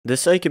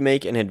This site can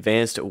make an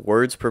advanced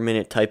words per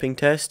minute typing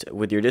test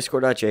with your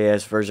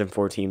Discord.js version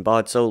 14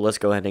 bot, so let's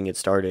go ahead and get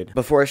started.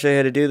 Before I show you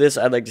how to do this,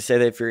 I'd like to say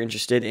that if you're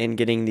interested in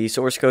getting the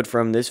source code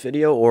from this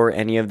video or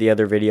any of the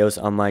other videos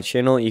on my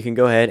channel, you can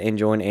go ahead and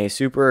join a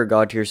super or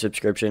god tier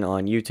subscription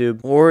on YouTube,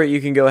 or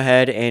you can go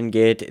ahead and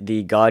get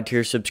the god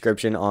tier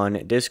subscription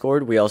on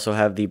Discord. We also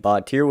have the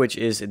bot tier, which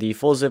is the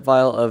full zip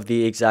file of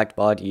the exact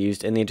bot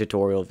used in the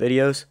tutorial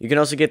videos. You can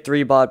also get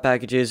 3 bot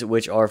packages,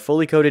 which are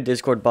fully coded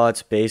Discord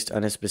bots based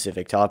on a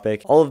specific topic.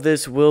 All of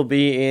this will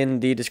be in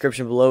the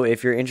description below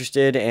if you're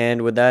interested,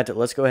 and with that,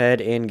 let's go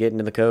ahead and get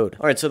into the code.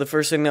 Alright, so the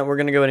first thing that we're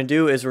going to go ahead and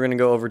do is we're going to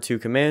go over to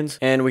commands,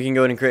 and we can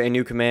go ahead and create a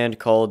new command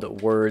called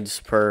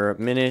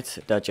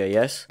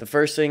wordsperminute.js. The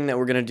first thing that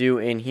we're going to do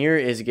in here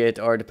is get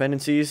our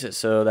dependencies,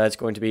 so that's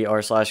going to be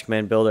our /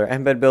 command builder,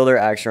 embed builder,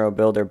 action row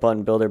builder,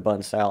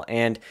 button style,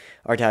 and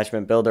our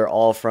attachment builder,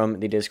 all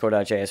from the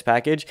discord.js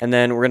package. And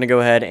then we're going to go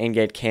ahead and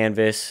get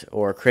canvas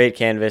or create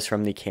canvas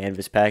from the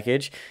canvas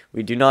package.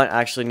 We do not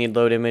actually need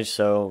load image,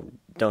 so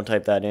don't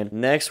type that in.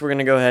 Next, we're going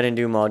to go ahead and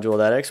do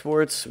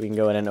module.exports. We can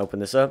go ahead and open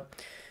this up.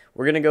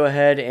 We're going to go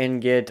ahead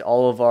and get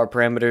all of our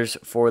parameters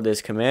for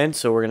this command.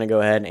 So we're going to go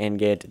ahead and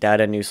get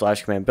data new /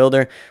 command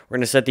builder. We're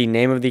going to set the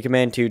name of the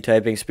command to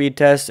typing speed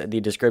test,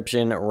 the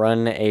description,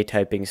 run a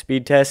typing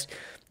speed test.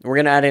 We're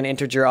going to add an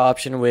integer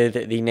option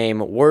with the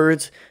name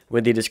words,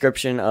 with the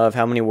description of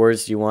how many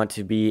words you want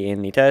to be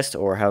in the test,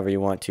 or however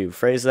you want to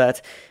phrase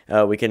that.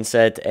 We can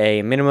set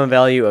a minimum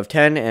value of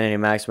 10 and a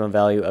maximum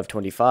value of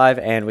 25,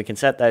 and we can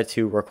set that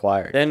to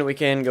required. Then we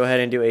can go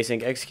ahead and do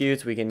async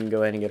executes. We can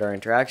go ahead and get our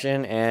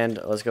interaction, and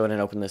let's go ahead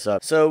and open this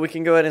up. So we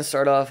can go ahead and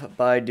start off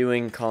by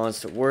doing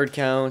const word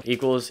count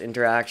equals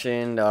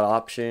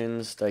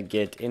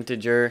interaction.options.get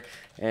integer,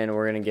 and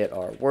we're going to get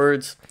our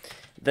words.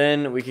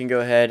 Then we can go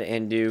ahead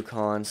and do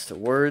const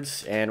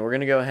words, and we're going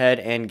to go ahead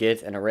and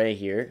get an array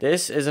here.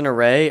 This is an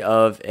array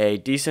of a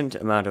decent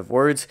amount of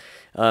words.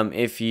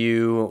 If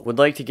you would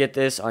like to get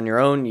this on your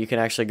own, you can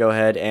actually go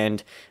ahead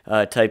and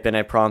type in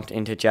a prompt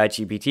into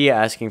ChatGPT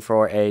asking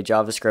for a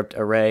JavaScript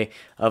array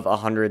of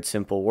 100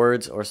 simple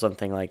words or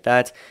something like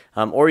that.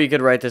 Or you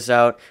could write this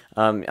out.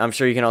 I'm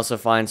sure you can also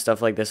find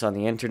stuff like this on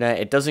the internet.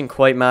 It doesn't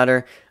quite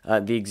matter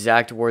the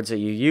exact words that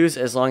you use,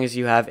 as long as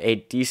you have a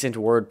decent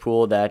word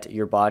pool that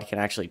your bot can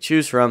actually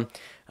choose from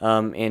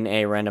in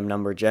a random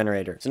number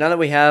generator. So now that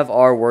we have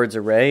our words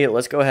array,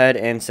 let's go ahead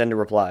and send a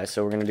reply.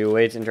 So we're going to do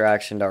await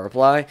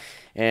interaction.reply,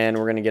 and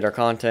we're going to get our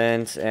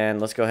content,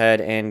 and let's go ahead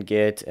and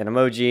get an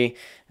emoji.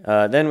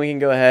 Then we can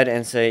go ahead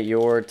and say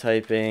your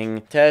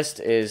typing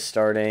test is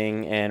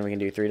starting, and we can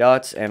do 3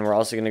 dots, and we're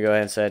also going to go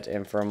ahead and set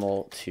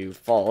informal to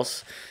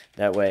false.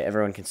 That way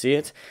everyone can see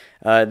it.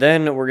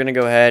 Then we're going to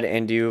go ahead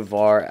and do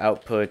var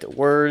output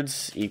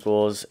words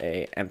equals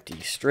a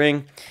empty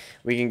string.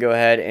 We can go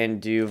ahead and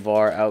do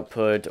var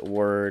output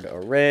word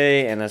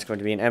array, and that's going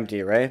to be an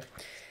empty array.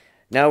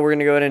 Now we're going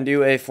to go ahead and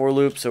do a for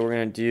loop, so we're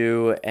going to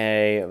do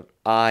a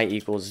I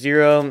equals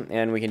 0,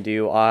 and we can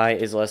do I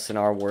is less than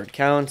our word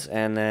count,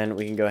 and then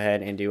we can go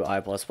ahead and do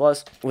I++.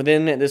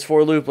 Within this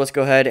for loop, let's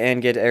go ahead and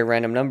get a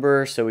random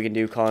number, so we can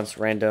do const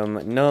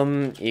random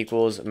num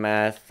equals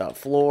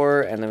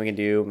math.floor, and then we can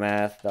do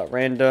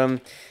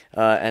math.random,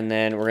 and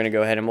then we're going to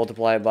go ahead and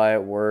multiply it by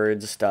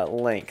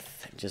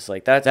words.length, just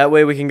like that. That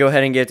way we can go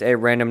ahead and get a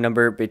random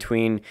number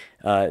between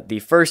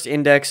the first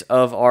index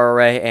of our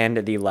array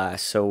and the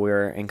last. So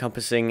we're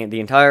encompassing the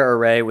entire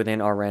array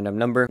within our random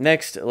number.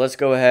 Next, let's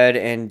go ahead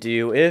and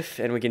do if,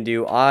 and we can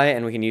do I,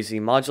 and we can use the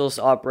modulus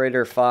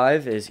operator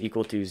 5 is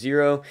equal to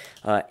 0,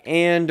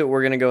 and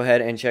we're going to go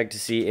ahead and check to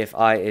see if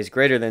I is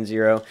greater than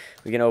 0.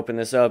 We can open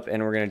this up,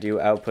 and we're going to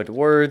do output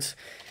words,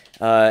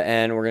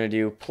 and we're going to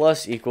do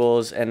plus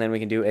equals, and then we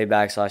can do a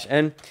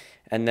 \n.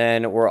 And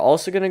then we're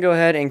also going to go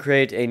ahead and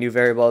create a new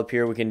variable up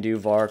here. We can do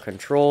var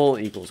control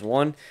equals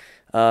 1.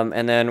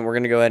 And then we're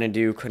going to go ahead and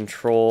do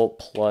control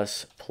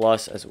plus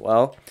as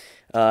well.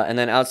 And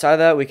then outside of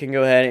that, we can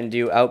go ahead and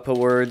do output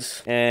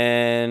words.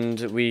 And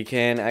we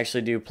can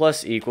actually do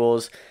plus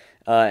equals.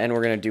 And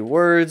we're going to do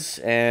words.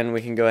 And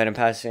we can go ahead and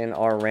pass in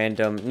our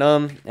random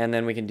num. And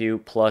then we can do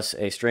plus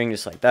a string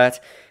just like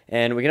that.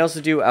 And we can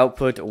also do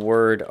output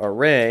word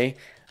array.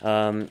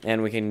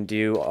 And we can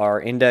do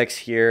our index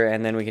here,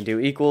 and then we can do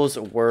equals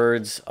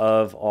words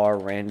of our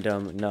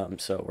random num.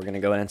 So we're going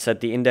to go ahead and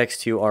set the index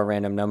to our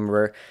random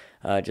number,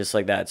 just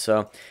like that.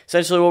 So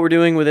essentially what we're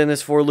doing within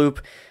this for loop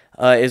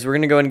is we're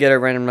going to go and get our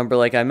random number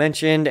like I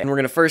mentioned, and we're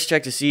going to first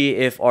check to see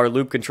if our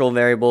loop control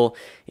variable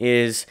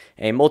is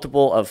a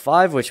multiple of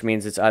 5, which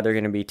means it's either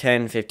going to be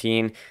 10,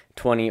 15,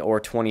 20,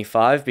 or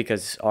 25,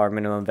 because our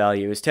minimum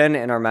value is 10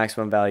 and our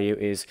maximum value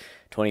is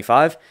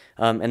 25.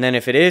 And then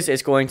if it is,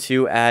 it's going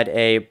to add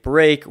a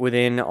break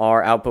within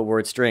our output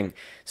word string.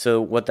 So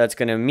what that's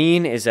going to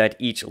mean is that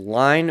each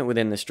line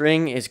within the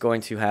string is going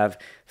to have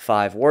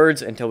 5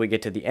 words until we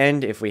get to the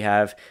end. If we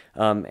have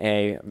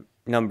a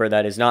number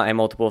that is not a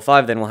multiple of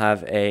 5, then we'll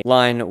have a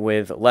line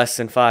with less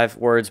than 5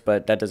 words,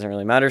 but that doesn't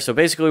really matter. So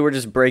basically, we're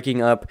just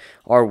breaking up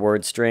our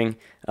word string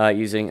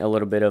using a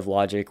little bit of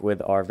logic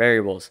with our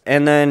variables.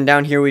 And then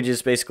down here, we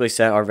just basically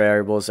set our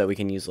variables that we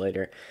can use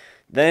later.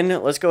 Then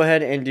let's go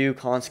ahead and do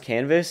const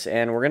canvas,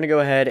 and we're going to go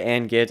ahead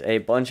and get a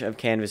bunch of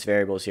canvas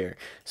variables here.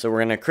 So we're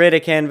going to create a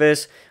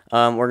canvas.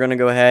 We're going to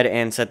go ahead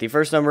and set the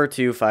first number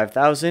to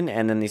 5,000,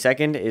 and then the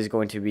second is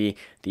going to be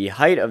the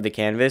height of the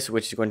canvas,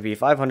 which is going to be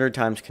 500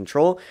 times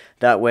control.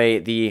 That way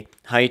the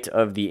height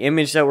of the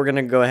image that we're going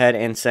to go ahead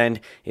and send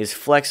is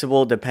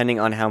flexible depending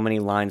on how many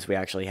lines we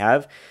actually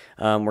have.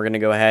 We're going to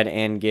go ahead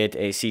and get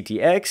a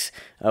CTX,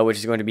 which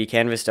is going to be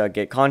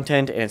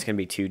canvas.getContent, and it's going to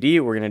be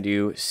 2D. We're going to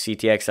do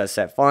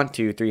CTX.setFont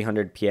to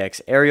 300px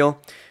Arial.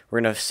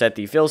 We're going to set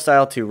the fill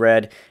style to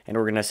red, and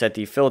we're going to set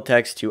the fill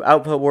text to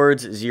output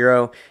words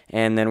 0,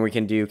 and then we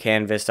can do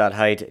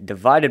canvas.height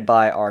divided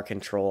by our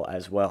control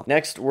as well.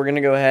 Next, we're going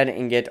to go ahead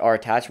and get our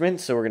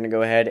attachment. So we're going to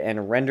go ahead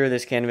and render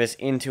this canvas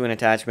into an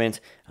attachment.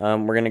 We're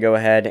going to go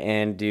ahead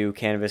and do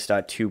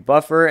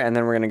canvas.toBuffer, and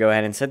then we're going to go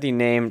ahead and set the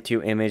name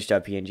to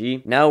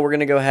image.png. Now we're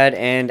going to go ahead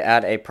and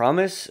add a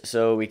promise.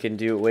 So we can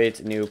do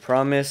wait new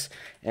promise,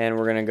 and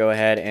we're going to go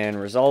ahead and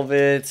resolve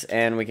it,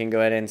 and we can go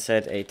ahead and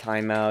set a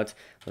timeout.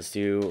 Let's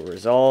do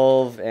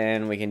resolve,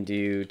 and we can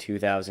do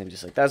 2000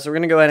 just like that. So we're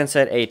going to go ahead and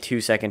set a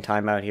 2-second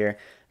timeout here.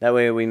 That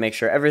way we make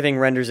sure everything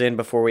renders in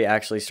before we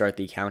actually start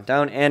the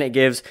countdown, and it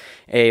gives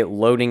a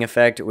loading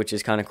effect, which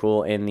is kind of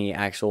cool in the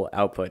actual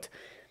output.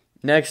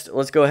 Next,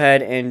 let's go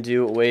ahead and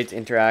do await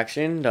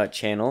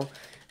interaction.channel,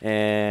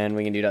 and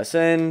we can do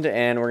 .send,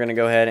 and we're going to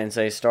go ahead and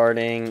say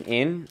starting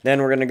in.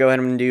 Then we're going to go ahead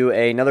and do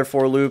another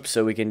for loop,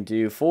 so we can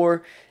do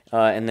for,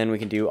 and then we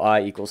can do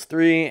I equals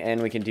 3,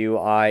 and we can do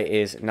I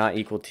is not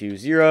equal to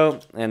 0,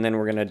 and then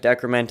we're going to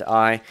decrement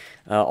I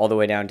all the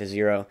way down to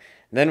 0.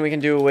 Then we can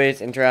do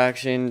await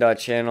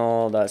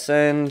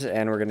interaction.channel.send,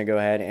 and we're going to go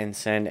ahead and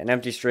send an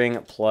empty string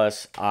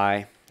plus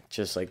I,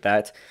 just like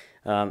that.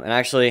 And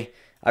actually,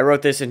 I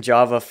wrote this in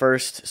Java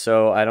first,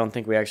 so I don't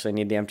think we actually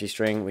need the empty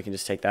string. We can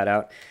just take that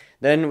out.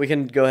 Then we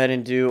can go ahead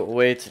and do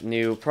await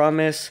new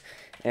promise,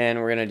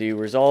 and we're going to do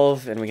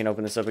resolve, and we can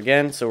open this up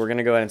again. So we're going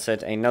to go ahead and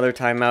set another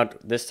timeout.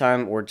 This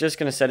time we're just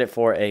going to set it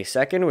for a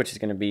second, which is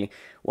going to be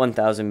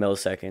 1000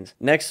 milliseconds.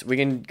 Next, we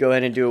can go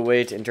ahead and do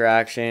await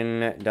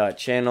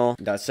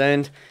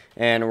interaction.channel.send,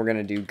 and we're going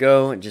to do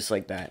go, just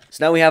like that.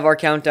 So now we have our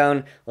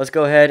countdown. Let's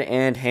go ahead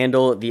and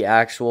handle the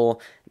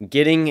actual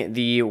getting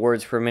the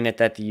words per minute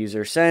that the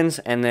user sends,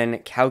 and then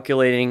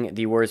calculating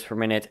the words per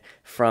minute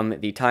from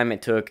the time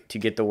it took to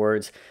get the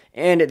words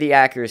and the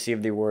accuracy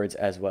of the words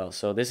as well.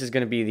 So this is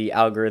going to be the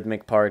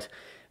algorithmic part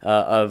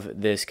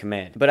of this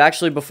command. But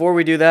actually, before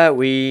we do that,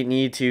 we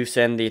need to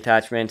send the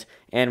attachment,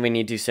 and we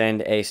need to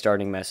send a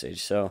starting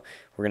message. So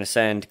we're going to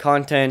send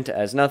content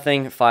as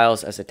nothing,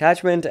 files as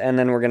attachment, and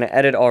then we're going to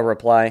edit our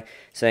reply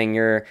saying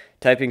your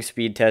typing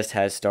speed test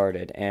has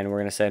started, and we're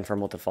going to set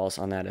informal to false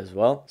on that as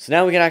well. So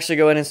now we can actually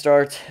go ahead and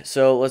start.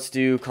 So let's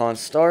do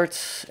const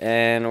start,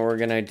 and we're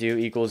going to do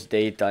equals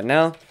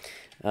date.now.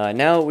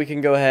 Now we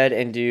can go ahead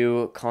and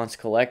do const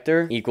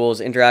collector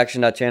equals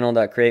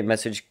interaction.channel.create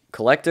message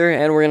collector,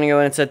 and we're going to go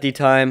ahead and set the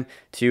time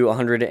to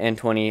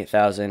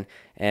 120,000,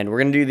 and we're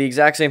going to do the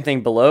exact same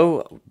thing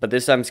below, but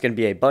this time it's going to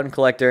be a button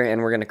collector,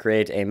 and we're going to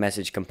create a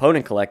message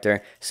component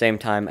collector same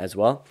time as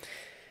well.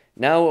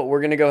 Now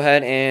we're going to go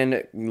ahead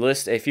and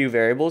list a few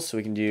variables. So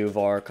we can do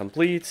var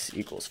complete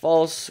equals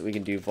false. We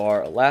can do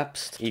var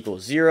elapsed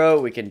equals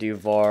 0. We can do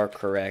var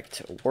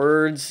correct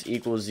words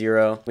equals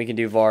 0. We can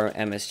do var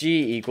msg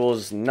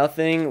equals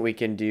nothing. We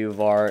can do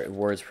var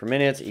words per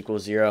minute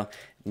equals 0.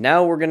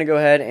 Now we're going to go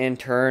ahead and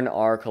turn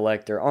our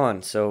collector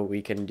on. So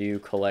we can do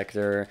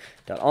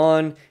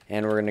collector.on,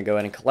 and we're going to go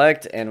ahead and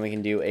collect, and we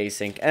can do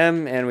async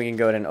m, and we can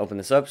go ahead and open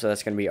this up. So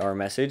that's going to be our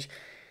message.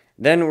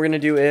 Then we're going to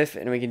do if,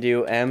 and we can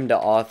do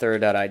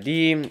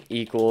m.author.id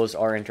equals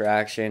our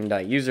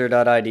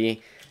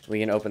interaction.user.id. We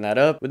can open that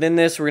up. Within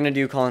this, we're going to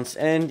do const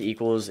end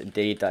equals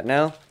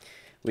date.now.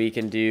 We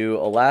can do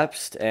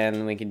elapsed,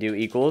 and we can do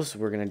equals.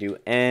 We're going to do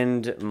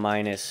end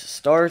minus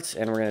start,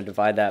 and we're going to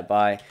divide that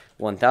by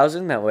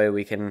 1000. That way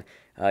we can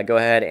go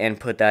ahead and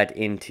put that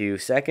into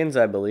seconds,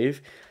 I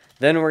believe.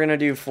 Then we're going to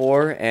do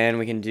for, and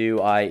we can do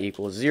I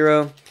equals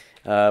 0.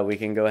 We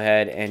can go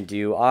ahead and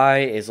do I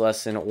is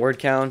less than word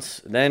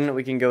counts. Then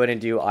we can go ahead and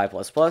do I++.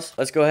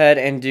 Let's go ahead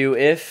and do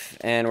if,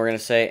 and we're going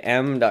to say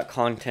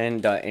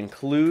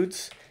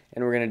m.content.includes,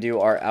 and we're going to do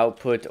our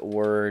output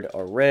word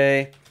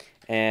array,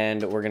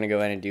 and we're going to go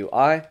ahead and do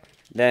I.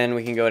 Then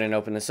we can go ahead and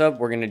open this up.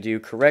 We're going to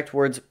do correct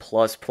words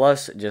 ++,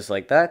 just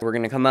like that. We're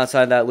going to come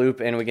outside that loop,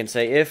 and we can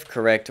say if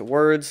correct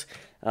words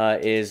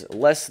is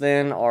less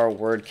than our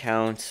word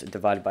count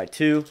divided by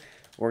 2.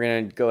 We're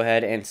going to go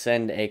ahead and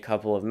send a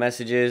couple of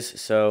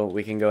messages. So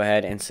we can go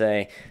ahead and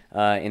say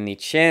in the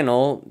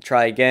channel,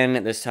 try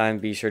again. This time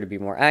be sure to be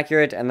more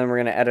accurate. And then we're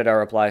going to edit our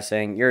reply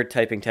saying your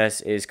typing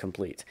test is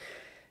complete.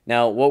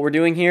 Now, what we're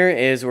doing here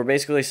is we're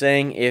basically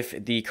saying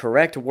if the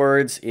correct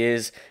words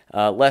is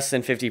less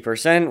than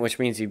 50%, which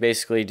means you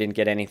basically didn't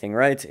get anything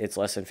right, it's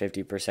less than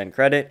 50%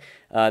 credit,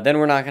 then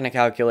we're not going to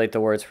calculate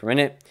the words per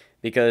minute,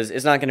 because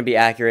it's not going to be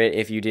accurate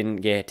if you didn't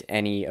get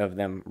any of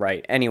them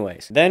right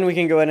anyways. Then we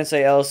can go ahead and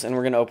say else, and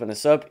we're going to open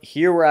this up.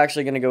 Here we're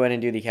actually going to go ahead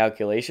and do the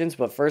calculations,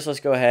 but first let's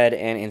go ahead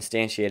and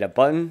instantiate a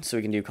button. So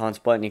we can do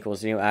const button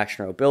equals new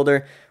action row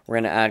builder. We're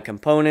going to add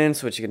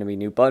components, which is going to be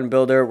new button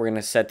builder. We're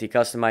going to set the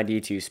custom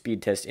ID to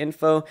speed test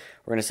info.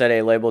 We're going to set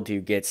a label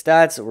to get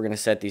stats. We're going to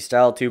set the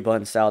style to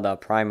button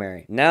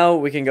style.primary. Now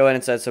we can go ahead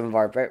and set some of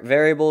our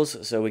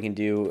variables. So we can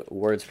do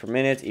words per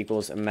minute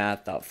equals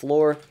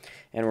math.floor.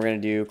 And we're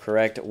going to do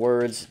correct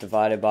words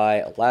divided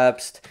by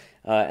elapsed,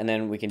 and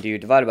then we can do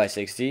divided by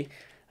 60.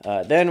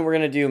 Then we're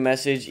going to do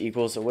message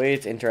equals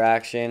await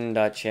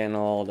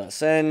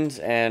interaction.channel.send,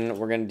 and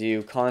we're going to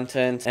do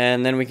content,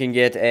 and then we can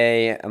get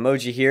a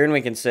emoji here, and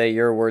we can say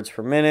your words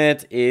per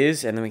minute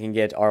is, and then we can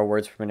get our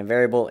words per minute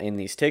variable in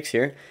these ticks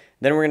here.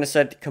 Then we're going to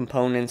set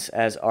components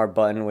as our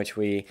button, which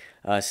we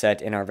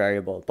set in our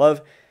variable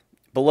above.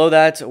 Below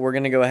that, we're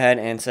going to go ahead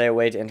and say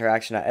await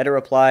interaction.edit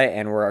reply,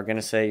 and we're going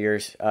to say your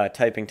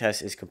typing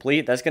test is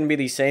complete. That's going to be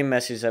the same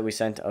message that we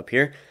sent up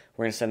here.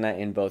 We're going to send that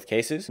in both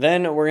cases.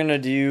 Then we're going to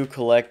do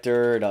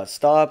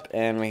collector.stop,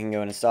 and we can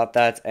go in and stop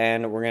that,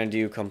 and we're going to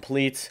do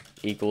complete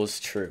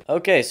equals true.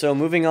 Okay, so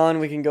moving on,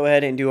 we can go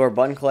ahead and do our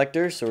button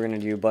collector. So we're going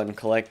to do button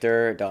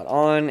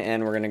collector.on,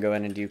 and we're going to go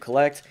ahead and do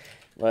collect.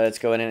 Let's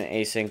go ahead and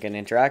async an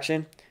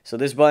interaction. So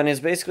this button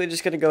is basically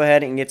just going to go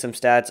ahead and get some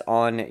stats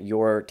on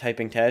your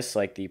typing tests,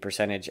 like the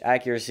percentage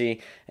accuracy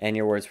and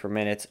your words per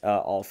minute,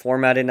 all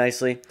formatted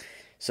nicely.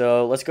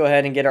 So let's go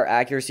ahead and get our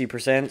accuracy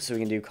percent. So we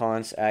can do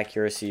const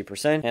accuracy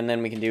percent, and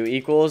then we can do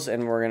equals,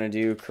 and we're going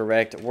to do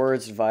correct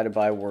words divided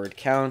by word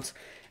count.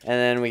 And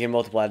then we can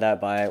multiply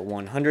that by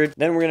 100.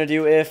 Then we're going to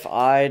do if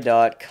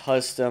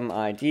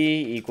i.customID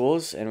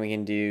equals, and we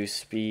can do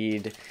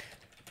speed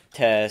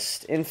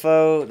test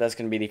info. That's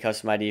going to be the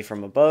custom ID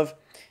from above.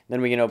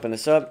 Then we can open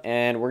this up,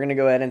 and we're going to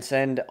go ahead and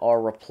send our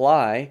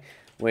reply,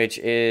 which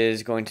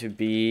is going to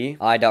be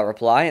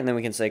i.reply, and then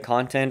we can say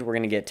content. We're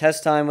going to get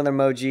test time with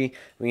emoji.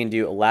 We can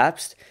do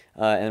elapsed,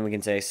 and we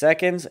can say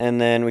seconds, and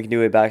then we can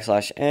do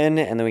a \n,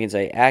 and then we can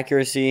say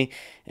accuracy,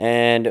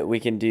 and we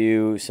can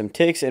do some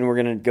ticks, and we're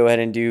going to go ahead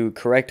and do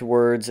correct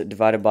words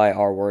divided by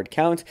our word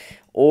count,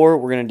 or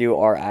we're going to do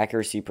our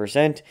accuracy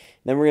percent.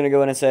 Then we're going to go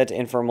ahead and set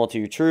informal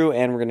to true,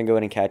 and we're going to go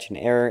ahead and catch an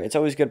error. It's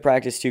always good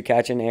practice to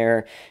catch an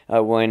error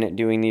when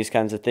doing these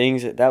kinds of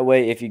things. That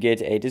way, if you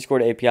get a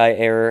Discord API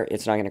error,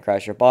 it's not going to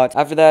crash your bot.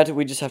 After that,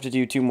 we just have to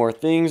do two more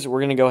things. We're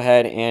going to go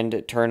ahead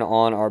and turn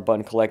on our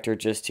button collector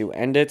just to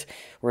end it.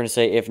 We're going to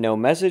say if no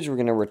message, we're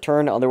going to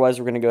return. Otherwise,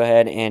 we're going to go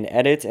ahead and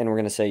edit, and we're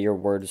going to say your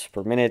words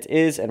per minute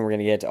is, and we're going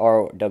to get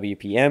our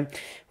WPM.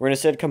 We're going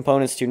to set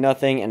components to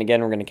nothing, and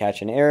again, we're going to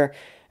catch an error.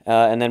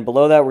 And then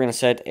below that, we're going to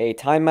set a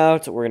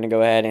timeout. We're going to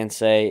go ahead and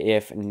say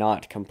if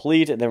not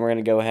complete, then we're going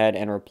to go ahead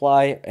and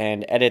reply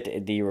and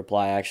edit the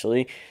reply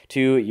actually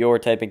to your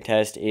typing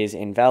test is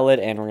invalid,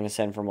 and we're going to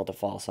set informal to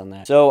false on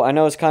that. So I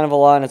know it's kind of a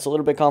lot and it's a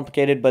little bit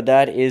complicated, but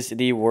that is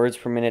the words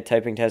per minute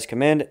typing test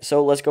command.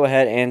 So let's go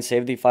ahead and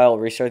save the file,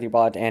 restart the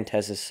bot, and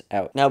test this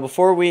out. Now,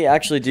 before we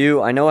actually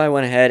do, I know I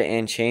went ahead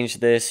and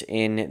changed this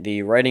in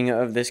the writing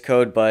of this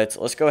code, but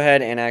let's go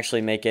ahead and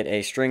actually make it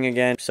a string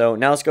again. So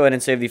now let's go ahead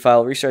and save the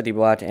file, restart the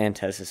bot, and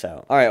test this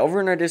out. All right, over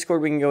in our Discord,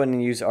 we can go ahead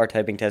and use our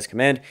typing test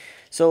command.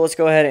 So let's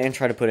go ahead and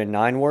try to put in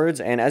 9 words.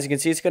 And as you can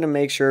see, it's going to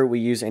make sure we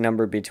use a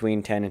number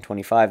between 10 and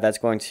 25. That's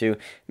going to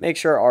make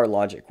sure our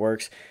logic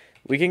works.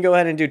 We can go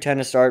ahead and do 10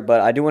 to start, but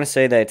I do want to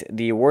say that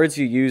the words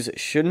you use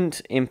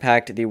shouldn't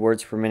impact the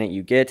words per minute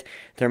you get.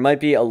 There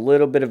might be a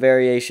little bit of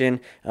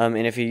variation, and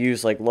if you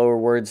use like lower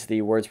words,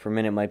 the words per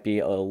minute might be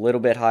a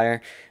little bit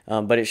higher,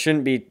 but it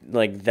shouldn't be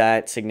like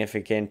that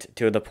significant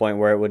to the point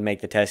where it would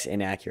make the test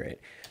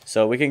inaccurate.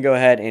 So we can go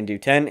ahead and do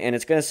 10, and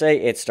it's going to say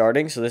it's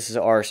starting, so this is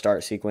our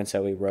start sequence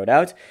that we wrote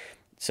out.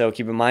 So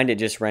keep in mind, it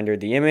just rendered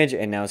the image,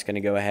 and now it's going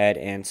to go ahead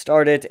and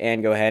start it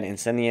and go ahead and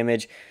send the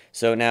image.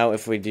 So now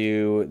if we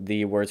do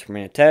the words per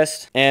minute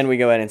test and we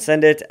go ahead and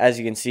send it, as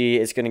you can see,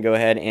 it's going to go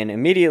ahead and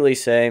immediately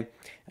say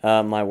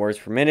my words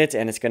per minute,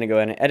 and it's going to go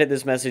ahead and edit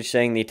this message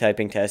saying the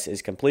typing test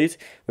is complete.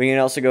 We can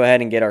also go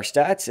ahead and get our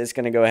stats. It's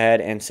going to go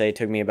ahead and say it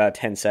took me about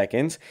 10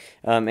 seconds,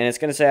 and it's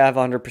going to say I have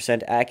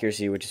 100%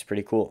 accuracy, which is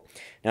pretty cool.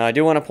 Now, I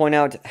do want to point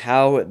out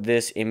how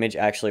this image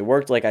actually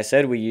worked. Like I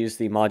said, we used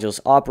the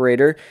module's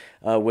operator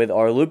with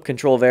our loop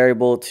control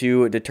variable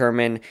to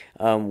determine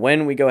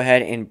when we go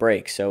ahead and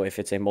break. So if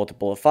it's a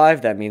multiple of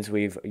 5, that means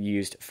we've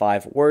used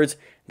 5 words.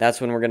 That's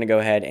when we're going to go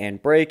ahead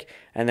and break,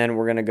 and then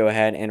we're going to go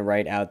ahead and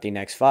write out the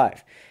next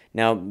 5.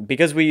 Now,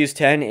 because we used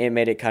 10, it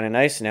made it kind of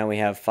nice. Now we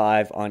have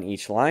 5 on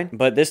each line.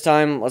 But this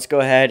time, let's go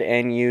ahead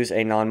and use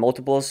a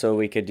non-multiple, so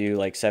we could do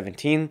like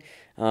 17.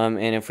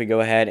 And if we go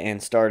ahead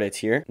and start it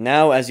here.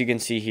 Now, as you can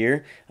see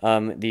here,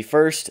 the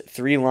first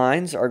 3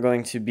 lines are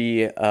going to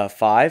be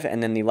 5,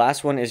 and then the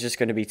last one is just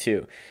going to be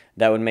 2.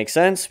 that would make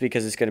sense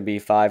because it's going to be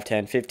 5,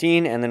 10,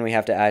 15, and then we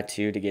have to add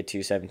 2 to get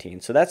to 17.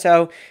 So that's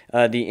how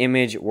the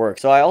image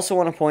works. So I also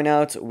want to point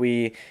out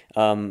we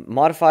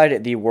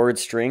modified the word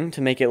string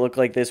to make it look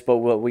like this, but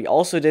what we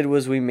also did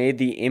was we made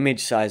the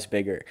image size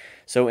bigger.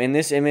 So in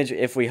this image,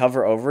 if we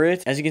hover over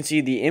it, as you can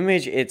see, the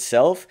image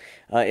itself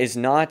is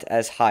not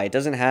as high. It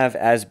doesn't have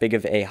as big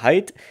of a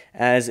height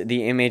as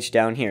the image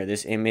down here.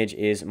 This image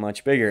is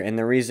much bigger, and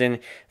the reason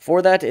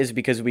for that is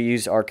because we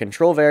used our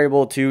control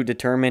variable to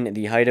determine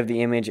the height of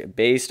the image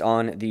based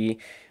on the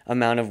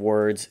amount of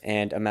words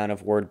and amount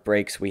of word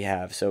breaks we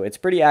have. So it's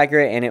pretty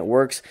accurate, and it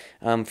works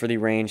for the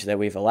range that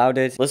we've allowed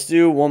it. Let's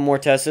do one more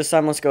test. This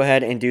time, let's go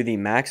ahead and do the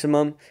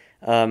maximum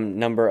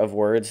number of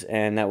words,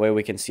 and that way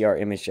we can see our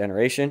image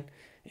generation.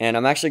 And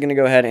I'm actually going to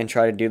go ahead and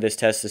try to do this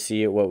test to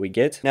see what we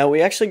get. Now,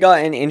 we actually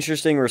got an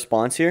interesting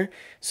response here.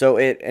 So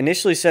it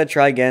initially said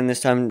try again, this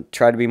time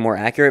try to be more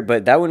accurate,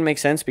 but that wouldn't make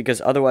sense because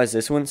otherwise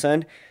this wouldn't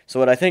send. So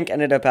what I think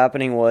ended up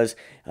happening was,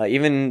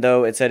 even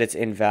though it said it's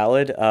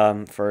invalid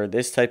for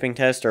this typing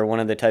test or one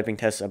of the typing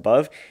tests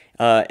above,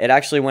 it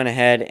actually went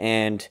ahead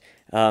and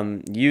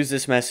use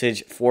this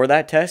message for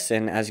that test,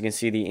 and as you can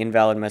see, the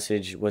invalid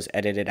message was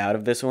edited out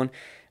of this one.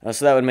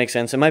 So that would make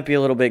sense. It might be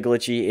a little bit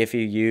glitchy if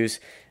you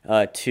use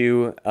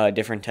 2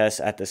 different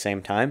tests at the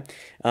same time.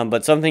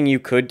 But something you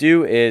could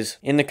do is,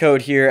 in the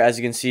code here, as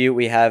you can see,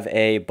 we have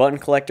a button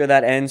collector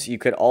that ends. You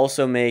could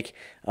also make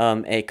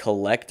a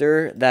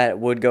collector that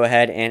would go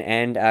ahead and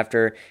end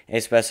after a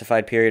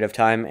specified period of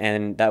time,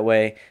 and that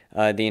way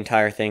the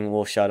entire thing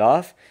will shut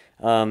off.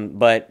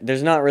 But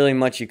there's not really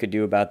much you could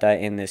do about that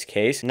in this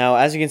case. Now,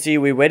 as you can see,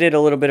 we waited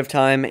a little bit of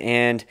time,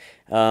 and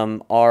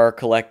our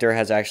collector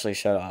has actually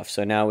shut off.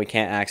 So now we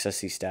can't access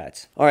these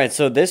stats. All right,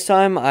 so this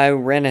time I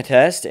ran a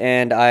test,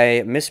 and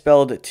I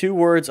misspelled 2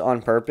 words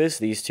on purpose,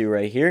 these 2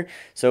 right here.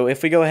 So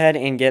if we go ahead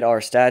and get our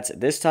stats,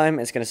 this time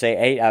it's going to say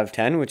 8 out of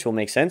 10, which will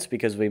make sense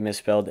because we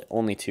misspelled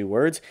only 2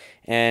 words,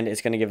 and it's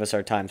going to give us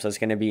our time. So it's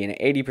going to be an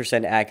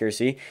 80%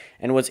 accuracy.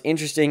 And what's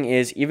interesting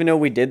is, even though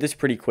we did this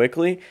pretty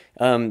quickly,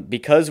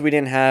 because we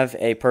didn't have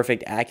a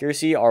perfect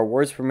accuracy, our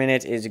words per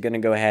minute is going to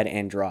go ahead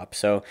and drop.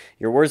 So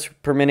your words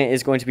per minute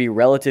is going to be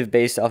relative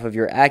based off of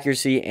your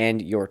accuracy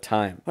and your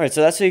time. All right,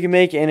 so that's how you can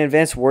make an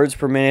advanced words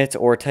per minute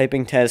or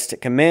typing test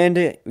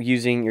command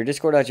using your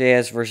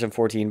Discord.js version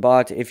 14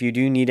 bot. If you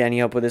do need any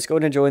help with this, go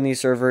ahead and join the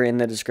server in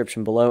the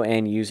description below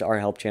and use our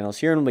help channels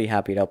here, and we'll be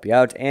happy to help you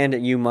out.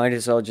 And you might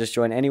as well just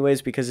join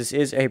anyways because this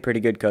is a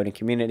pretty good coding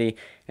community.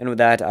 And with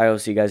that, I will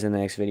see you guys in the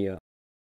next video.